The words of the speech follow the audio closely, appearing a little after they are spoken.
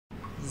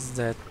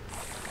That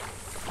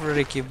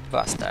freaky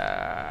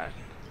bastard.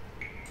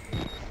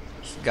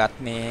 He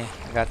got me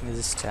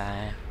this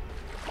time.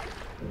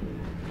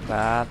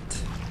 But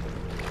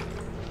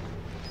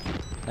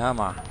no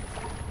more.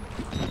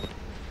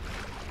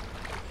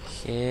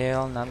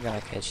 He'll not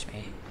gonna catch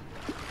me.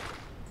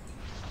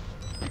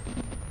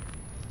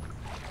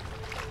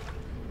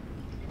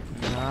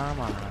 No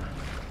more.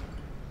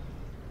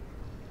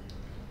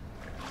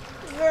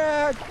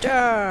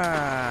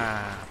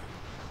 Water!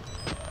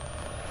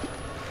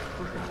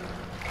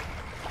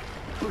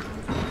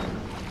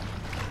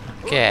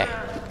 Okay.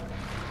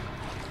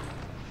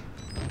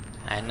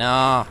 I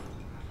know.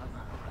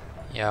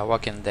 You're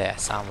walking there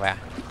somewhere.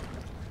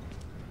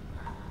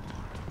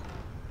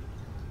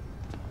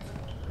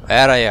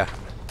 Where are you?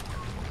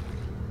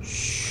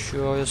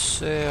 Show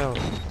yourself.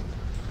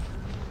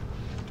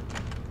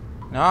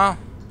 No?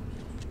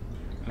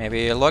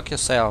 Maybe you lock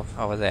yourself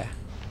over there.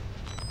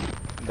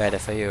 Better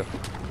for you.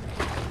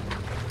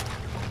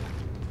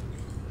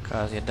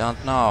 Cause you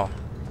don't know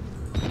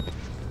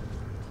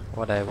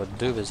what I would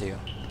do with you.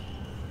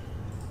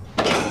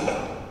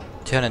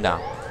 Turn it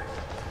down.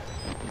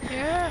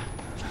 Yeah.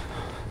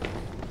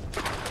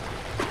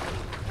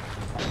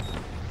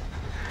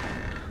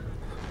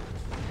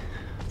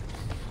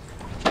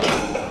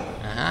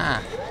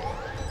 Aha.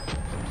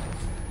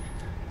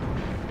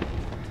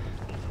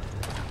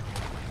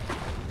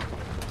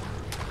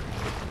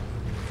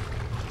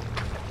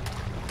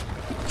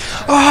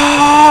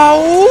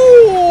 Oh!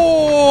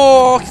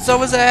 He's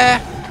over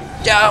there.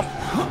 Jump,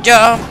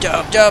 jump,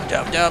 jump, jump,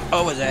 jump, jump.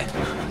 Over there.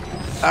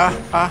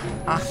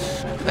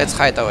 Let's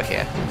hide over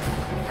here.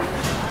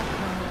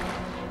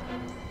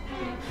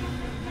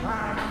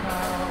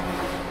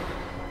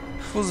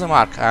 Who's the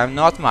marker? I'm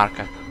not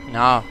marker.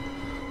 No.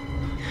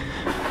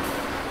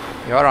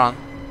 You're on.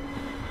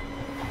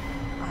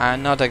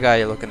 I'm not the guy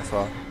you're looking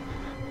for.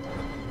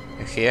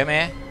 You hear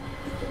me?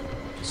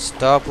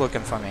 Stop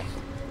looking for me.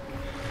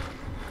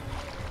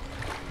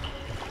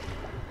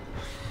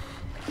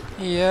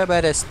 You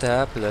better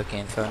stop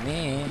looking for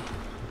me.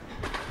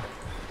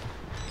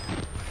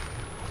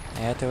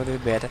 That would be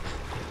better.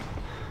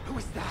 Who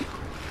is that?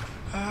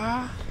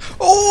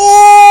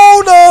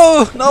 Oh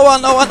no! No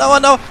one, no one, no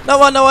one, no, no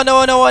one, no one, no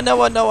one, no one, no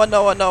one, no one,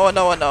 no one, no one,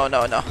 no one, no,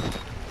 no, no.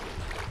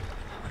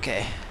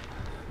 Okay.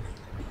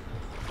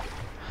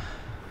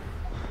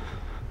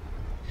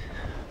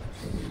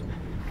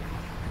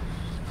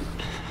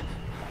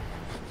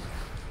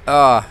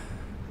 Oh.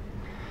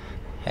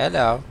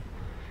 Hello.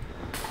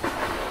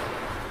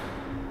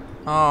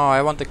 Oh,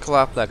 I want a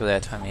club like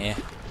that for me.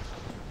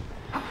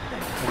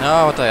 You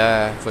know what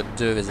I would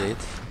do with it?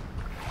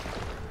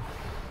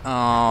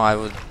 Oh, I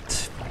would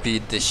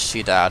beat the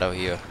shit out of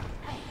you.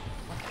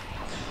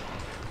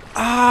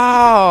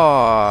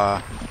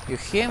 Oh, you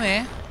hear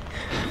me?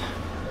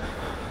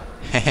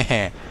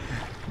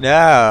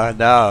 No,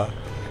 no,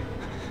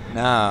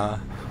 no.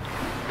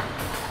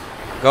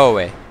 Go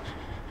away.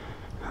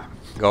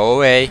 Go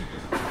away.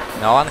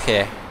 No one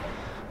here.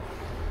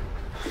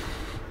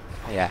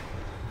 Yeah.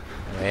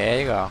 There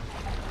you go.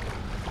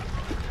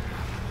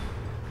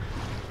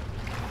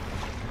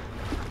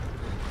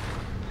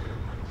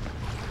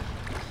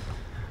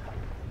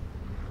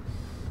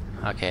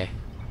 Okay,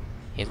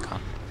 he'll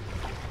come.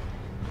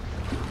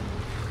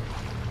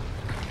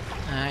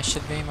 I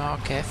should be more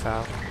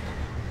careful.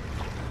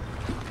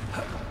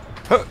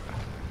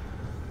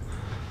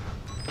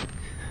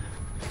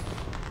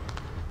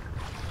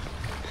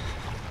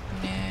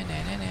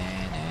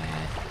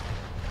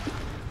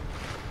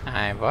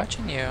 I'm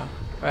watching you.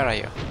 Where are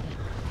you?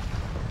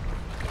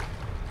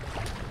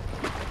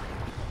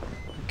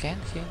 You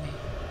can't hear me.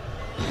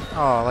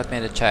 Oh, let me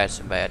recharge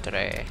the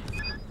battery.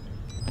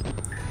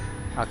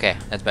 Okay,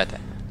 that's better.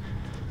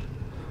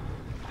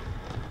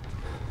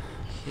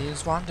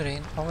 He's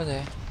wandering over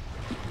there.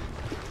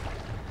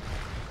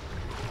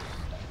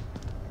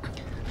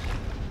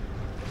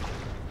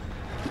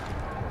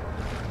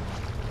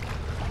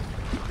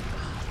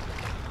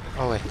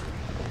 Oh wait.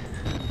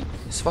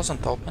 This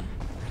wasn't open?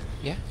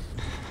 Yeah?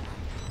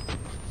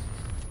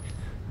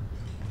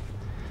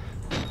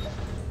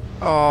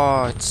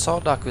 Oh, it's so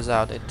dark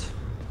without it.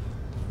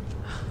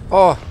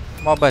 Oh,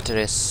 more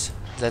batteries.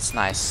 That's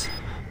nice.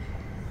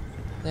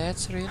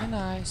 That's really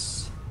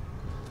nice.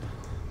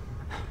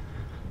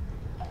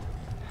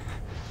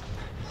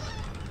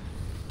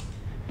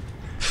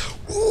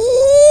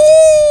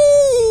 Ooh,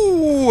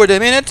 wait a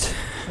minute.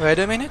 Wait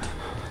a minute.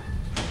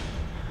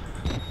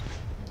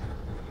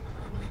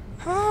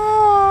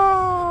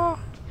 Ah.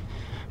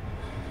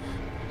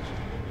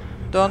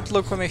 Don't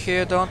look for me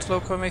here. Don't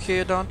look for me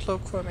here. Don't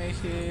look for me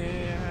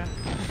here.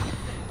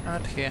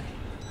 Not here.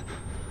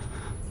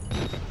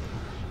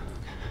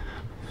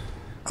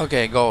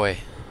 Okay, go away.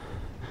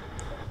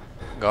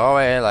 Go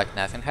away like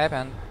nothing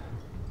happened.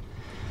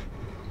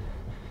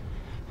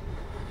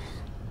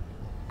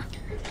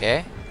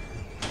 Okay,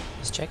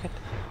 let's check it.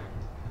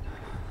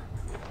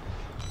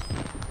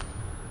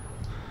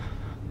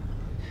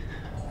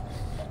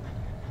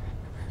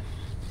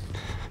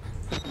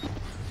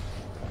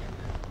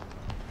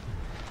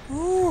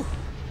 Ooh.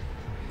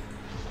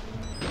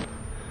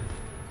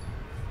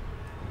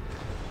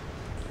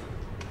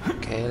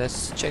 Okay,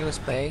 let's check this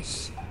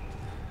place.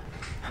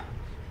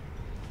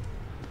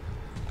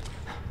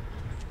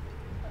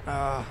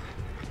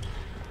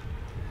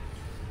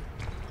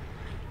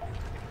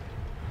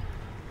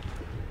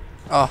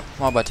 Oh,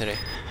 more battery.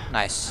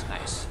 Nice,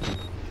 nice.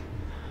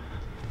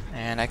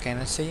 And I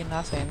can see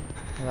nothing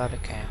without a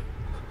cam.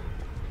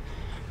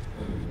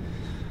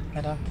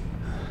 Hello.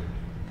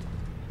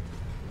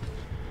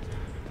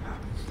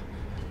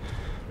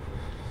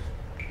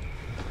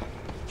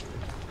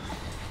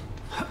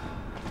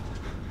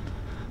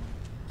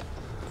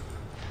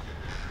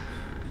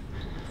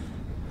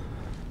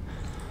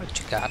 What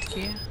you got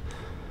here?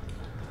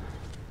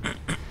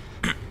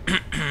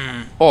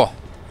 Oh!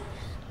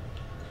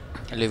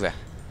 A lever.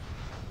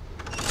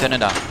 Turn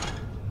it on.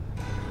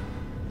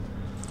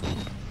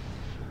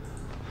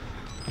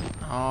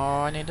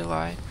 Oh, I need a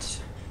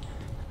light.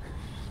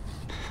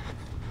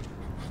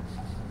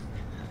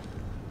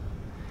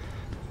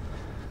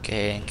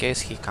 Okay, in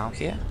case he come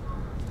here,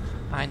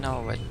 I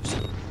know where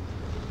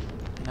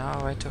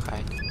to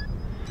hide.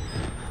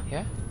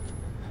 Yeah?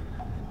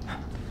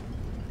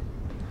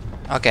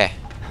 Okay,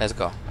 let's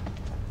go.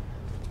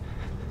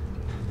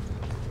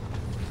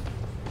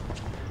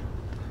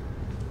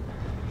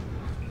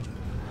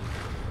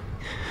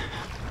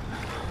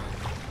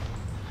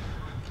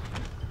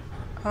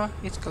 Oh,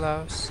 it's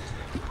closed.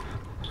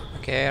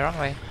 Okay, wrong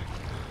way.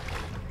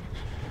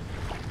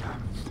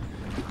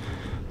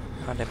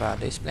 What about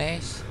this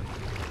place?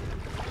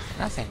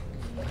 Nothing.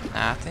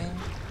 Nothing.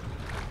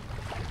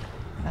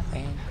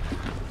 Nothing.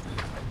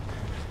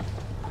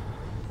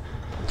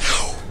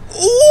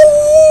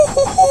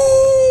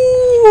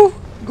 Ooh!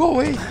 Go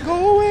away!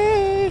 Go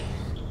away!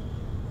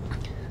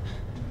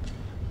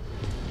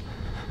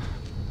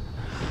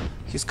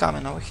 He's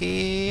coming over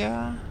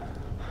here.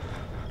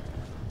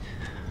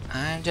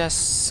 I'm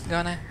just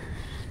gonna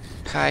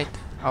hide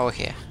over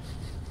here.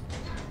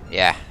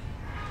 Yeah.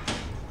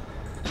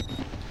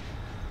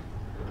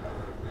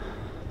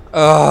 Oh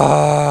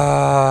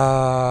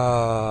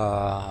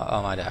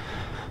my god.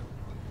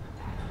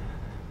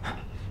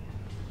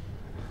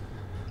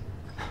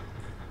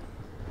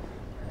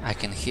 I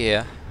can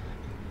hear.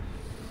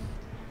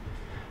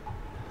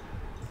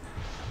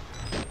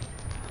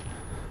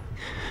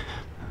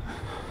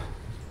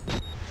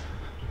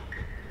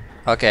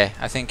 Okay,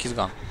 I think he's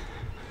gone.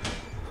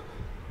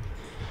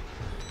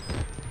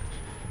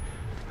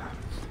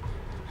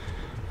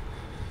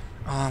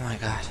 Oh my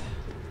god.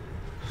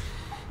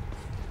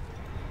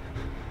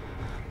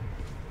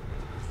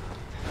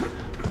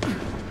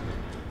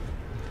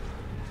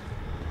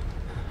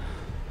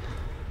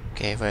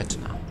 Okay, where to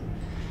now?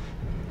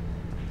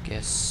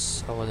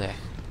 Guess over there.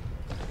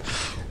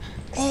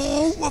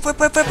 Oh,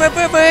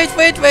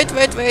 wait,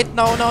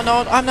 no,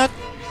 I'm not.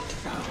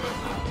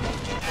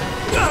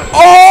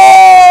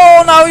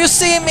 Oh, now you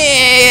see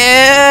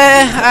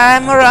me.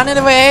 I'm running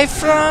away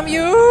from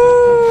you.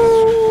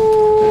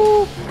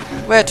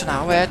 Where to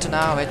now?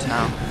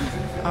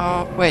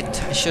 Oh,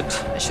 wait, I should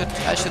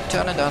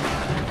turn it on.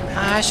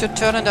 I should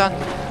turn it on.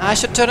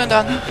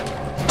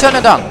 Turn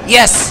it on.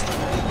 Yes.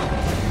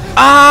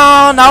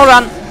 Oh, now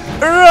run.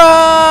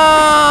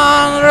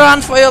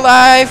 Run for your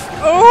life.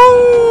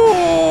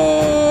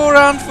 Oh,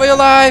 run for your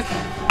life.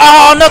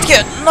 Oh, not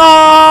yet.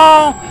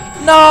 No.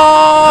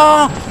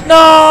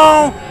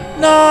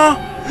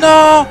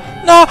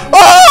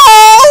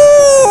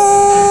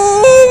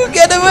 Oh,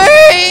 get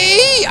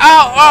away.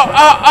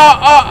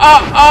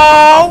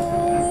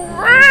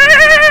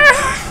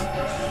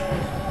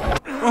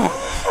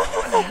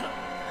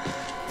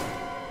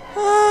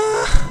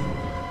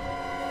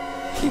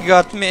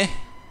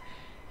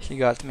 He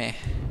got me.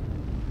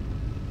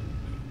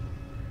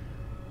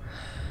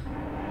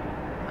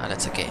 Oh,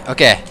 that's okay.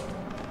 Okay.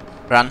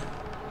 Run.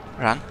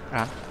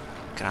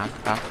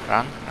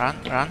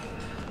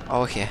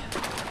 Over here.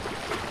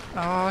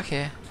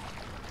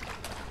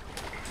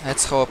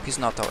 Let's hope he's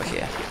not over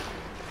here.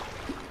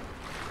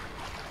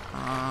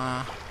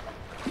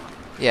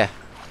 Yeah.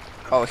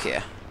 Over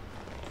here.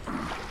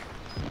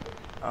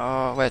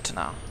 Oh, where to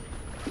now?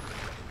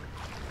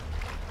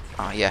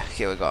 Oh, yeah,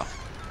 here we go.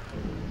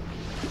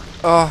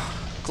 Oh,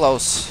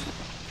 close.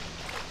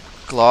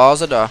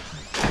 Close the door.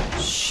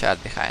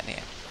 Shut behind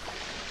here.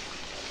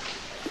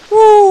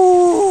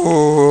 Ooh.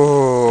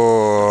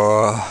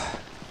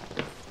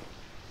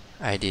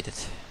 I did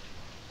it.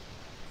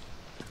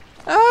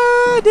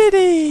 I did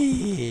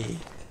it.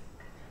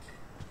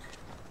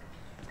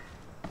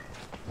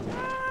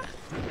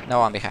 No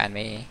one behind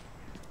me.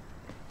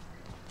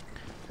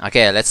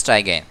 Okay, let's try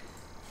again.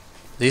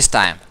 This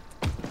time.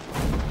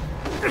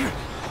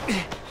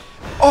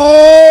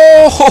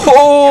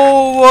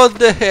 Oh, what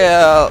the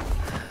hell?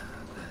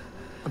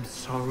 I'm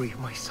sorry,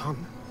 my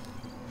son.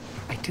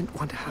 I didn't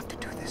want to have to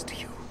do this to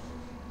you.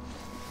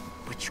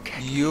 But you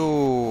can't.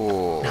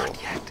 Not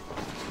yet.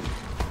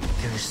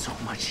 There is so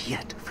much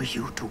yet for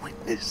you to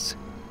witness.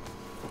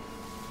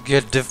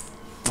 Get the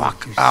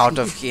fuck out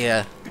of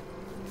here.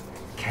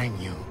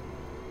 Can you?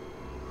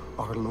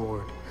 Our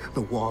Lord,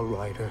 the Wall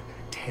Rider,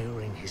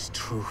 tearing his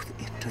truth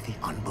into the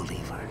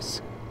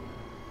unbelievers.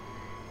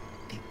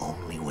 The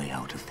only way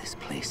out of this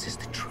place is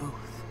the truth.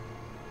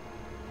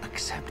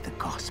 Accept the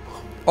gospel.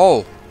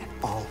 Oh! And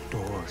all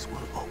doors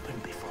will open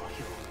before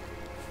you.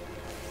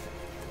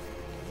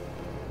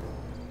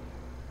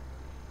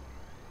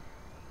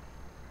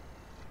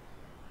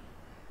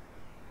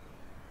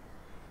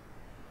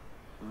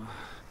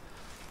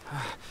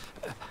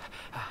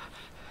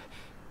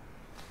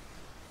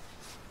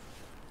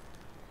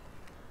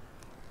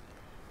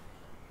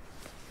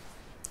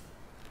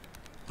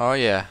 Oh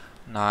yeah,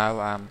 now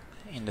I'm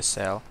in the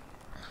cell.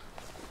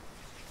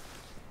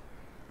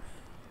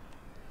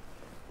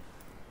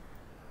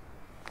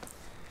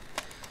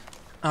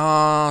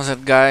 Oh,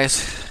 that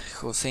guys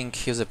who think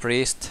he's a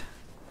priest,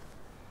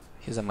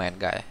 he's a mad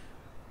guy.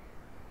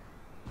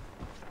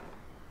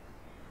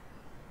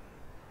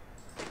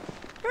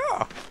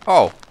 Oh,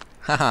 oh,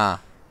 haha.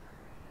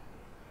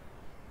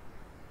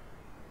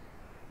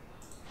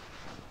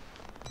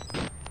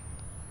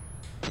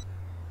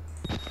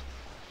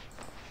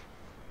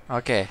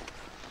 Okay,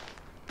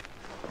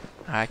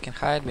 I can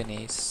hide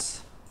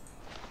beneath.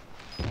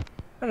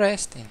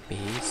 Rest in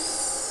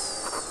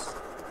peace.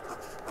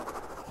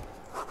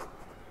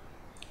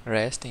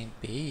 Rest in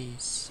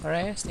peace.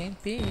 Rest in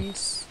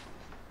peace.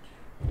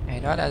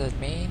 And what does it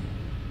mean?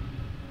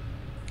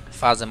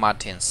 Father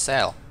Martin's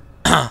cell.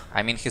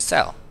 I mean his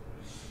cell.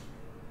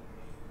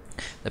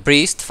 The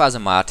priest, Father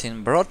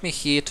Martin, brought me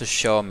here to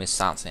show me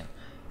something.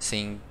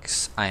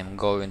 Thinks I'm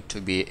going to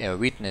be a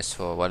witness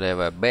for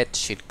whatever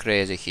batshit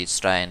crazy he's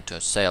trying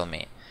to sell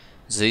me.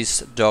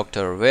 This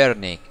Dr.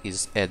 Wernick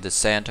is at the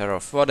center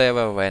of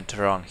whatever went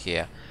wrong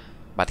here,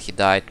 but he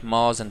died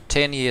more than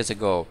 10 years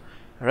ago.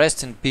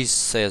 Rest in peace,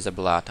 says the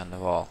blood on the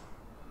wall.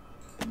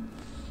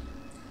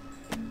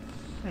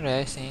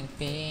 Rest in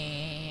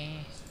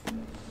peace.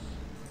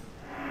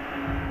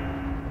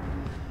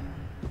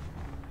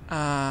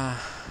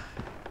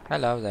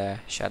 Hello there,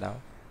 Shadow.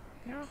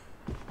 Yeah.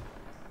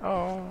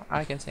 Oh,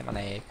 I can see my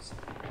legs.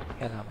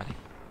 Hello, buddy.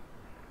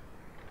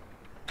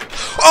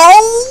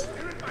 Oh!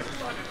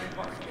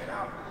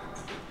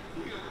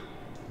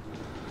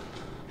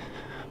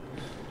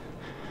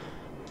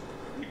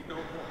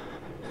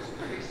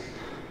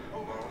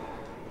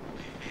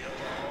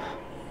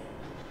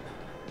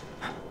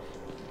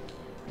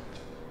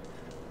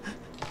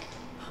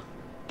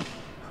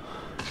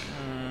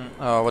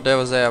 Oh,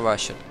 whatever there, I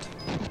should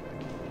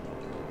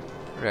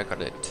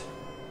record it.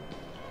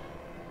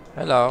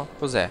 Hello,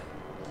 who's there?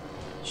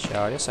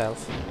 Show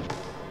yourself.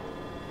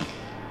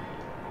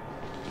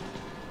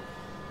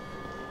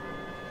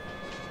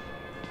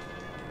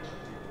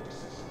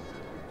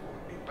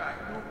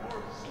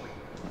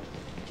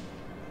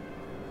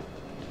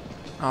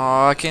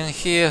 Oh, I can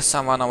hear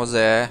someone over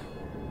there,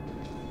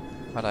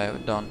 but I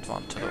don't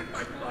want to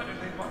look.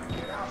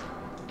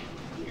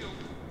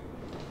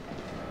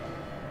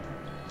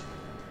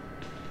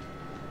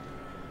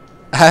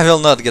 I will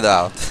not get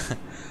out.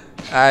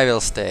 I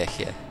will stay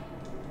here.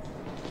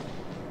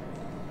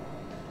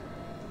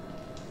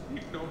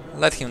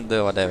 Let him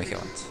do whatever he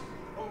wants.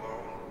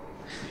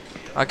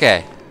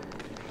 Okay.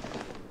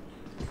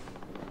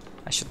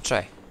 I should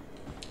try.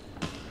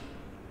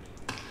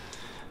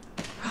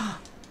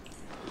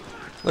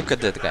 Look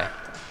at that guy.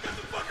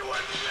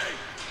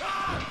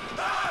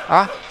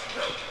 Ah?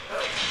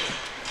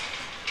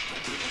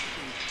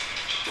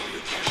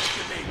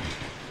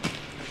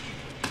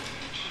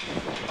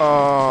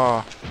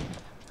 Oh,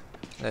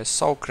 they're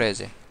so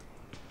crazy.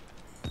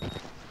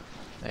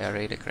 They are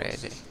really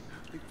crazy.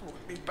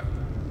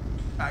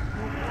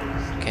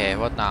 Okay,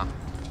 what now?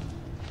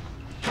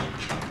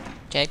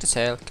 Take the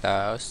cell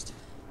closed.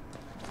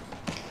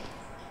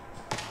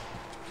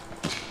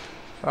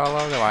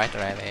 Follow the white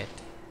rabbit.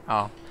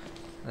 Oh,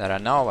 there are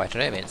no white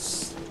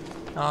rabbits.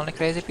 Only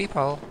crazy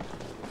people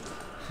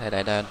that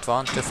I don't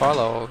want to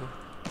follow.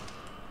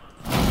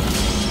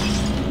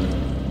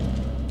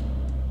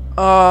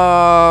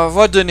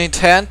 What do you need,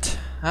 hand?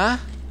 Huh?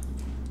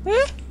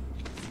 Eh?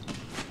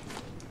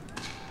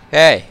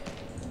 Hey!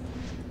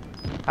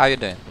 How you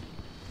doing?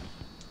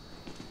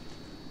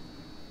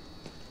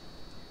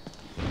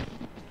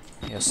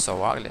 You're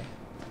so ugly.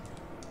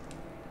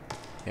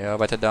 You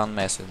better don't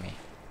mess with me.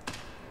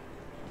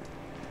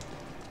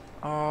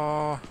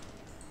 Oh.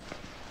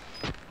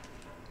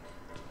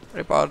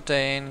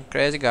 Reporting,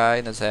 crazy guy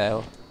in the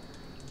cell.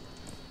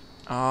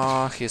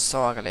 Oh, he's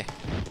so ugly.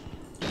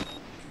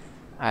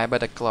 I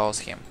better close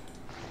him.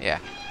 Yeah.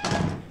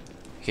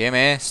 Hear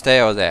me? Stay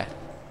over there.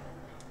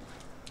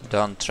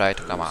 Don't try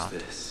to come out.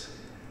 This?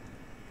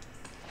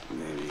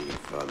 Maybe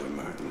Father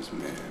Martin's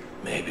man.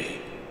 Maybe.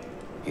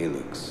 He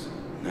looks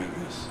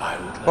nervous. I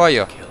would Who are like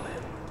you? to kill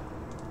him.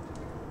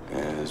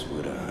 As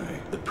would I.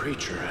 The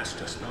preacher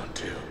asked us not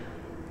to.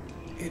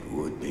 It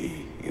would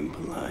be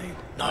impolite.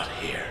 Not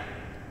here.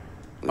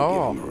 We'll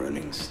Oh. give him a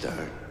running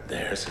start.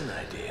 There's an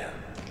idea.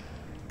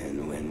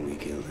 And when we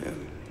kill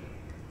him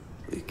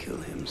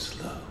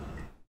slow.